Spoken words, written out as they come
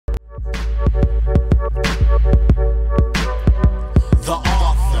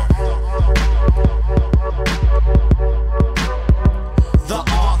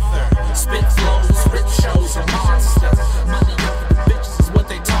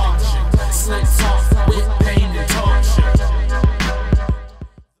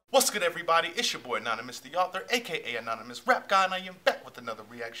everybody? It's your boy Anonymous the author, aka Anonymous Rap Guy, and I am back with another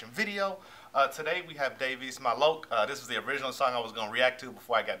reaction video. Today we have Davies, My Loc. This was the original song I was going to react to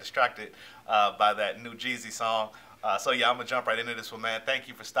before I got distracted by that new Jeezy song. So yeah, I'm going to jump right into this one, man. Thank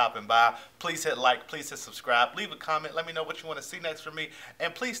you for stopping by. Please hit like, please hit subscribe, leave a comment, let me know what you want to see next from me,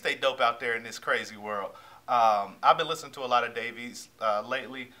 and please stay dope out there in this crazy world. I've been listening to a lot of Davies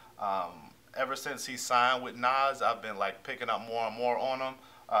lately. Ever since he signed with Nas, I've been like picking up more and more on him.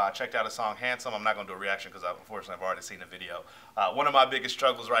 Checked out his song Handsome. I'm not going to do a reaction because unfortunately I've already seen the video. One of my biggest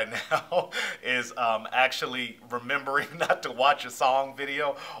struggles right now is actually remembering not to watch a song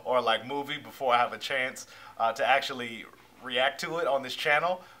video or like movie before I have a chance to actually react to it on this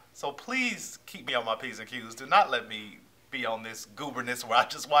channel. So please keep me on my P's and Q's. Do not let me be on this gooberness where I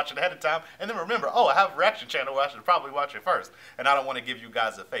just watch it ahead of time and then remember, oh, I have a reaction channel where I should probably watch it first. And I don't want to give you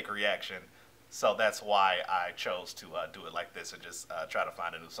guys a fake reaction. So that's why I chose to do it like this and just try to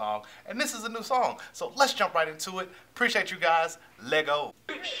find a new song. And this is a new song. So let's jump right into it. Appreciate you guys. Lego.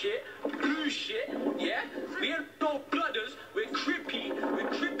 Shit, blue shit, yeah? We ain't no blooders. We're creepy,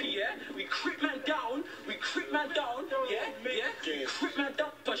 yeah? We creep man down, yeah? Yeah? Creep man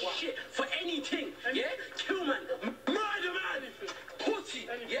down for shit, for anything, yeah? Kill man, murder man, pussy,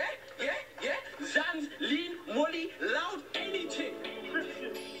 yeah? Zans, lean, molly, loud, anything.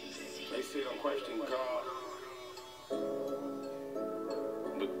 They say don't question God,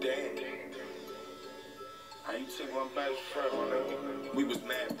 but damn, how you take my best friend, my nigga? We was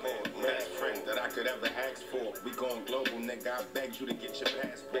mad poor, best friends that I could ever ask for. We going global, nigga, I begged you to get your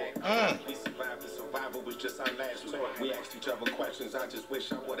passport. We survived, the survival was just our last talk. We asked each other questions, I just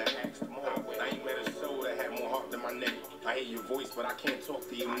wish I would've asked more. I ain't met a soul that had more heart than my nigga. I hear your voice, but I can't talk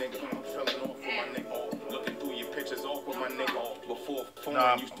to you, nigga. I'm feeling off with my nigga. Looking through your pictures off with my nigga. Before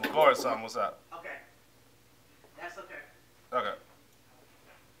phone used to before something, what's up? Okay. That's okay. Okay.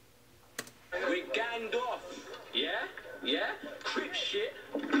 We ganged off, yeah? Crip shit,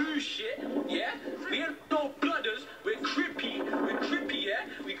 blue shit, yeah? We ain't no blooders, we're creepy, yeah?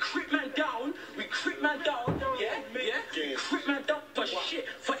 We creep man down, yeah? Creep man down for shit,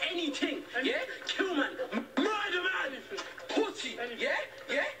 for anything, yeah? Kill man, murder man, pussy, yeah?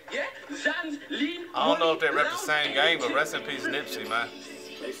 Zans, lean, I don't know if they rep the same game, but rest in peace Nipsey, man.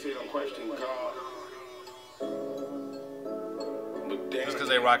 They say don't question God. Just because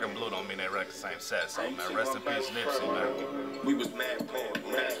they rockin' blue don't mean they rep the same set. So man, rest in peace Nipsey, man. We was mad poor,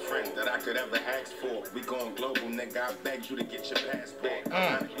 best friends that I could ever ask for. We going global, nigga, I begged you to get your passport.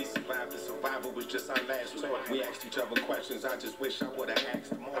 We survived, the survival was just our last talk. We asked each other questions, I just wish I would've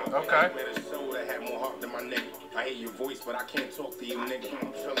asked more. Okay. I met a soul that had more heart than my nigga. I hear your voice, but I can't talk to you, nigga.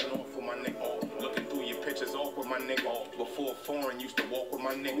 I'm feeling off with my nigga. Looking through your pictures off with my nigga. Before foreign used to walk with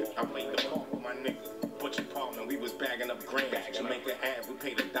my nigga. I played the park with my nigga. Butcher partner, we was bagging up grams. Jamaica Ave, we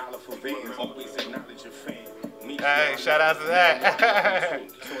paid $1 for vans. Always acknowledge your fame. Hey, shout out to that.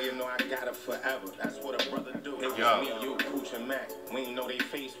 So you know I got it forever. That's what a brother do. It was me, you, Pooch, and Mac. We ain't know they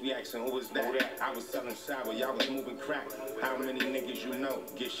face. We asking who is that? I was selling sour, y'all was moving crack. How many niggas you know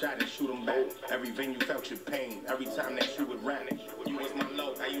get shot and shoot them back? Every venue felt your pain. Every time that you would rap, you was my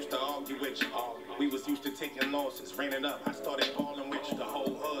low. I used to argue with you. We was used to taking losses. Ran it up. I started balling with you. The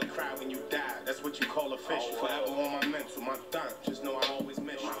whole hood cried when you died. That's what you call a fish. Forever on my mental, my thumb. Just know I always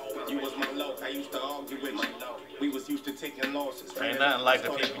miss you. You was my low. I used to argue with you. We was used to taking losses. Ain't nothing like the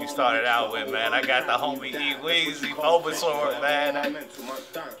people you started out with, man. I got the homie E Weezy Oversword, man.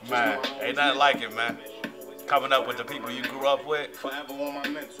 Man, ain't nothing like it, man. Coming up with the people you grew up with. Forever on my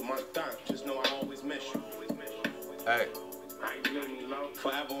mental, my thumb. Just know I always miss you. Hey.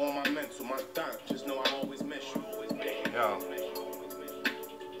 Forever on my mental, my thumb. Just know I always miss you. Yo.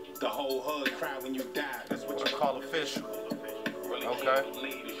 The whole hood cried when you died. That's what you call official. Okay.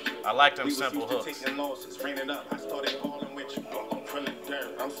 I like them simple hooks. Taking losses, ran it up. I started balling with you. I'm from the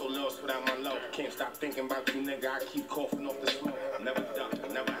dirt. I'm so lost without my low. Can't stop thinking about you, nigga. I keep coughing off the smoke. Never duck,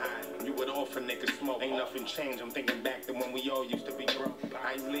 never hide. You would offer niggas smoke. Ain't nothing changed. I'm thinking back to when we all used to be broke.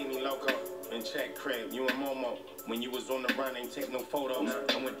 How you leave me loco? And check crib, you and Momo. When you was on the run, ain't take no photos.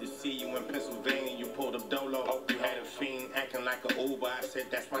 I went to see you in Pennsylvania. You pulled up Dolo. You had a fiend acting like an Uber. I said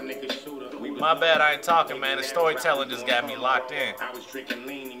that's my nigga shooter. My bad, I ain't talking, man. The storytelling just got me locked in. I was drinking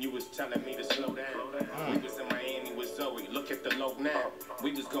lean and you was telling me to slow down. We was in Miami with Zoe. Look at the low now.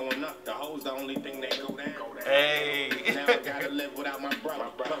 We was going up. The hoes the only thing that go down. Hey. Now I gotta live without my brother.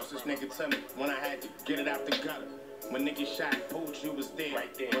 Closest nigga to me when I had to get it out the gutter. When niggas shot Pooch, you was there.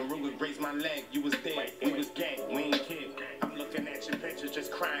 When Ruger raised my leg, you was there. We was gang, we ain't kid. I'm looking at your pictures,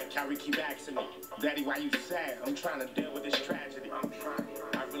 just crying. Carrie keep asking me, Daddy, why you sad? I'm trying to deal with this tragedy.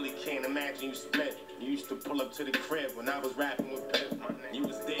 I really can't imagine you split. You used to pull up to the crib when I was rapping with Pip. You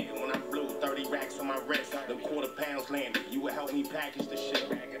was there when I blew 30 racks on my wrist. Them quarter-pounds landed. You would help me package the shit.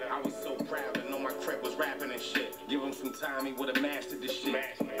 I was so proud to know my crib was rapping and shit. Give him some time, he would've mastered the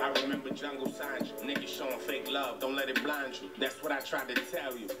shit. I remember Jungle signed you. Niggas showing fake love, don't let it blind you. That's what I tried to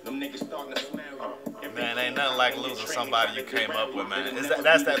tell you. Them niggas starting to smell you. Man, ain't nothing like losing somebody you came up with, man.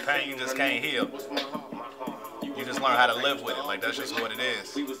 That's that pain you just can't heal. You just learn how to live with it. Like, that's just what it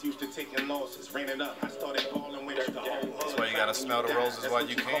is. We was used to taking losses, ran it up. I started balling with the whole hood. That's why you gotta smell the roses while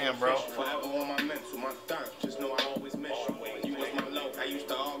you can, bro. Forever on my mental, my thumb. Just know I always miss you. You was my low. I used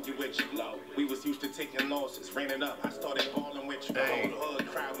to argue with you. We was used to taking losses, ran it up. I started balling with you. The whole hood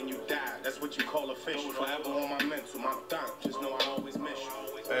cried when you died. That's what you call official. Forever on my mental, my thumb. Just know I always miss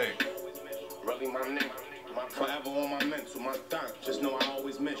you. Hey. Really my nigga. Forever on my mental, my thumb. Just know I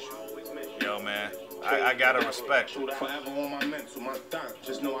always miss you. Yo, man. I gotta respect you. Forever on my mental, my thumb.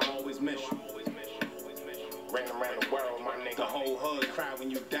 Just know I always miss you. Ran around the world, my nigga. The whole hood cried when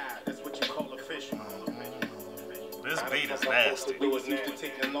you died. That's what you call official. This beat is nasty. We was used to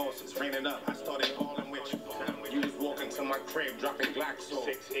taking losses, ran it up. I started balling with you. You was walking to my crib, dropping Glocks off.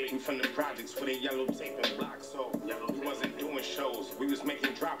 We from the projects for the yellow tape and blocks off. We wasn't doing shows, we was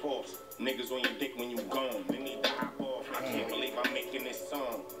making drop-offs. Niggas on your dick when you gone, they need to hop off. I can't believe I'm making this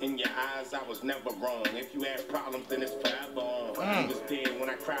song. In your eyes, I was never wrong. If you had problems, then it's forever on. You was there when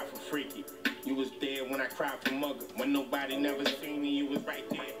I cried for Freaky. You was there when I cried for Mugger. When nobody never seen me, you was right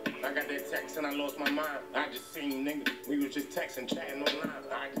there. I got that text and I lost my mind. I just seen nigga. We was just texting, chatting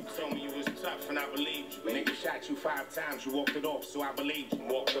online. You told me you was tough and I believed you. Nigga shot you 5 times, you walked it off, so I believed you.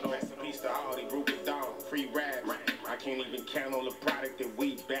 Walked it off. Rest in peace to Hardy, broke it down. Free rap. I can't even count on the product that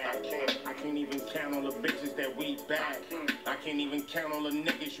we bag. I can't even count on the bitches that we bag. I can't even count on the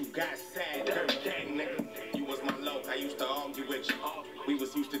niggas you got sad. Dirt gang nigga. You was my low. I used to argue with you. We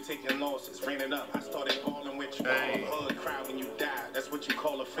was used to taking losses, ran it up. I started balling with you. Hey. Hood cried when you died. That's what you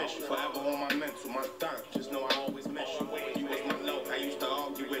call official. Forever on my mental, my thumb. Just know I always miss you. You was my low. I used to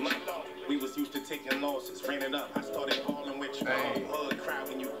argue with you. We was used to taking losses, ran it up. I started balling with you. Hey. Hood cried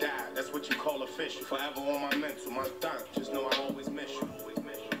when you died. That's what you call official. Forever on my mental, my thumb. Just know I always miss you.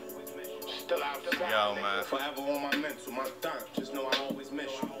 Still out the Yo, man. Forever on my mental, my thumb. Just know I always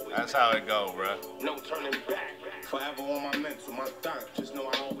miss you. That's how it go, bro. No turning back. Forever on my mental, my thumb. Just know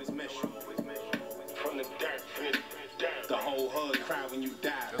I always miss you. From the dirt, the whole hood cried when you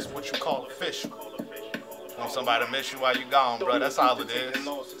died. That's what you call official. Want somebody to miss you while you gone, bro. That's all it is.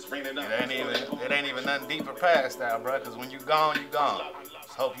 It ain't even nothing deeper past that, bro. Cause when you gone, you gone.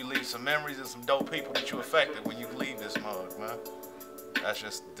 Just hope you leave some memories and some dope people that you affected when you leave this mug, man. That's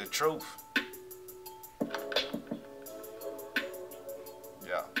just the truth.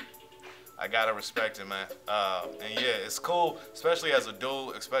 Yeah. I gotta respect it, man. And yeah, it's cool, especially as a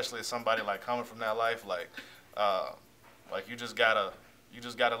dude, especially as somebody like coming from that life, like you just gotta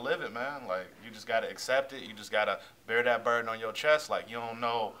live it, man. Like you just gotta accept it. You just gotta bear that burden on your chest. Like you don't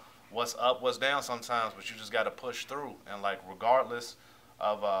know what's up, what's down sometimes, but you just gotta push through. And like regardless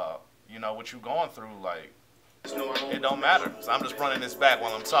of you know what you going through, like it don't matter. So I'm just running this back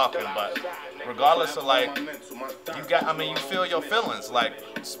while I'm talking, but regardless of like you got, I mean, you feel your feelings, like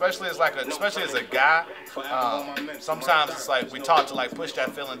especially as a guy. Sometimes it's like we taught to like push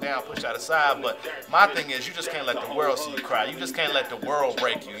that feeling down, push that aside. But my thing is, you just can't let the world see you cry. You just can't let the world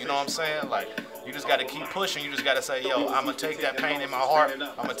break you. You know what I'm saying? Like you just got to keep pushing. You just got to say, yo, I'm gonna take that pain in my heart.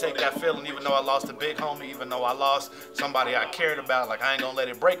 I'm gonna take that feeling, even though I lost a big homie, even though I lost somebody I cared about. Like I ain't gonna let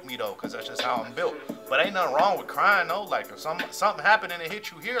it break me though, cause that's just how I'm built. But ain't nothing wrong with crying though. Like if something happened and it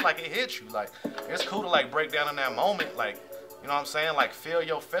hit you here, like it hit you. Like it's cool to like break down in that moment. Like you know what I'm saying? Like feel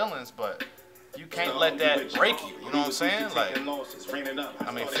your feelings, but you can't let that break you. You know what I'm saying? Like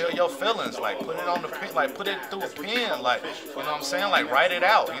I mean, feel your feelings. Like put it on the pen. Like put it through a pen. Like you know what I'm saying? Like write it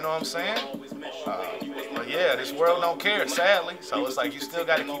out. You know what I'm saying? But yeah, this world don't care, sadly. So it's like you still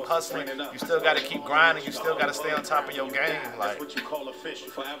got to keep hustling. You still got to keep grinding. You still got to stay on top of your game. Like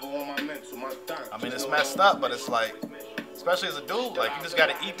I mean, it's messed up, but it's like, especially as a dude, like you just got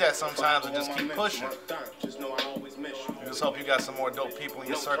to eat that sometimes and just keep pushing. You just hope you got some more dope people in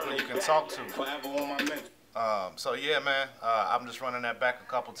your circle you can talk to. So yeah, man, I'm just running that back a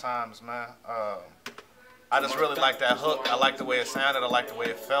couple times, man. I just really like that hook. I like the way it sounded. I like the way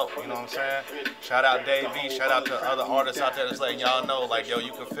it felt. You know what I'm saying? Shout out Dave V. Shout out to other artists out there that's letting y'all know, like, yo,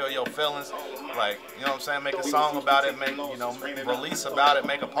 you can feel your feelings. Like, you know what I'm saying? Make a song about it. Make, you know, release about it.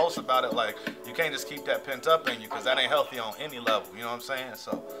 Make a post about it. Like, you can't just keep that pent up in you, because that ain't healthy on any level. You know what I'm saying?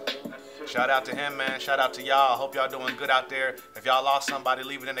 So, Shout out to him, man. Shout out to y'all. I hope y'all doing good out there. If y'all lost somebody,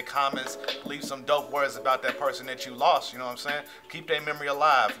 leave it in the comments. Leave some dope words about that person that you lost. You know what I'm saying? Keep their memory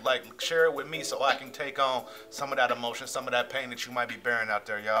alive. Like, share it with me so I can take on some of that emotion, some of that pain that you might be bearing out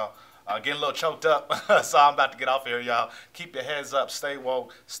there, y'all. Getting a little choked up, so I'm about to get off here, y'all. Keep your heads up, stay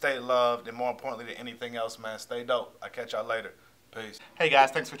woke, stay loved, and more importantly than anything else, man, stay dope. I'll catch y'all later. Peace. Hey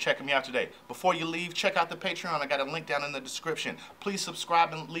guys, thanks for checking me out today. Before you leave, check out the Patreon. I got a link down in the description. Please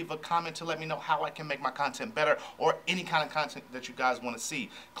subscribe and leave a comment to let me know how I can make my content better or any kind of content that you guys want to see.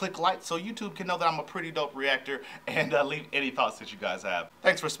 Click like so YouTube can know that I'm a pretty dope reactor, and leave any thoughts that you guys have.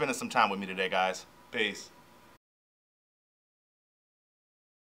 Thanks for spending some time with me today, guys. Peace.